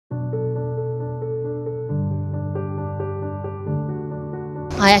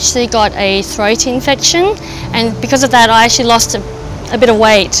I actually got a throat infection, and because of that I actually lost a bit of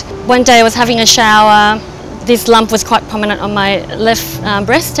weight. One day I was having a shower, this lump was quite prominent on my left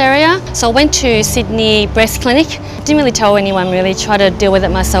breast area, so I went to Sydney Breast Clinic. Didn't really tell anyone really, tried to deal with it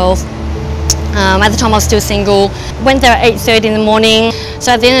myself. At the time I was still single. Went there at 8:30 in the morning,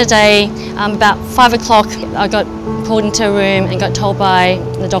 so at the end of the day, about 5 o'clock I got pulled into a room and got told by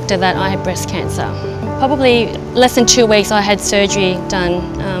the doctor that I had breast cancer. Probably less than 2 weeks I had surgery done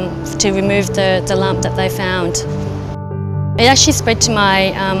to remove the lump that they found. It actually spread to my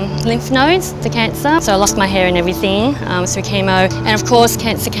lymph nodes, the cancer, so I lost my hair and everything through chemo. And of course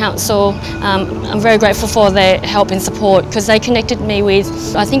Cancer Council, I'm very grateful for their help and support, because they connected me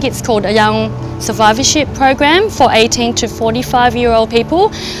with, I think it's called a Young Survivorship Program for 18 to 45-year-old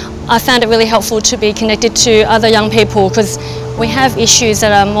people. I found it really helpful to be connected to other young people, because we have issues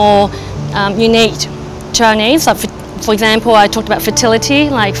that are more unique to our needs. Like for example, I talked about fertility,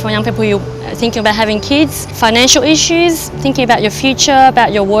 like for young people you're thinking about having kids, financial issues, thinking about your future,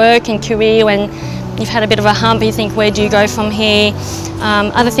 about your work and career. When you've had a bit of a hump, you think, where do you go from here?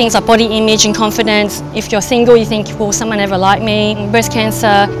 Other things like body image and confidence. If you're single, you think, will someone ever like me? Breast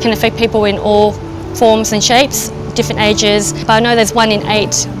cancer can affect people in all forms and shapes, different ages, but I know there's 1 in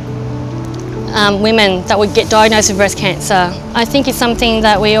 8 women that would get diagnosed with breast cancer. I think it's something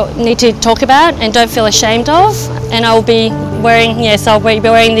that we need to talk about and don't feel ashamed of. And I'll be wearing, I'll be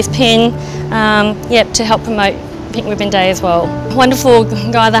wearing this pin, to help promote Pink Ribbon Day as well. A wonderful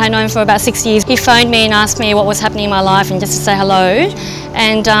guy that I've known for about 6 years, he phoned me and asked me what was happening in my life and just to say hello.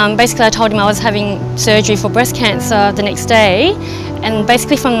 And basically I told him I was having surgery for breast cancer the next day. And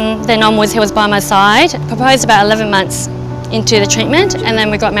basically from then onwards he was by my side. Proposed about 11 months into the treatment, and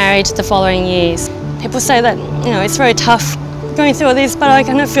then we got married the following years. People say that it's very tough going through all this, but I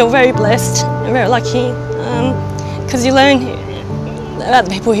kind of feel very blessed and very lucky, because you learn about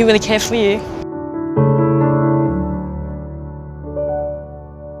the people who really care for you.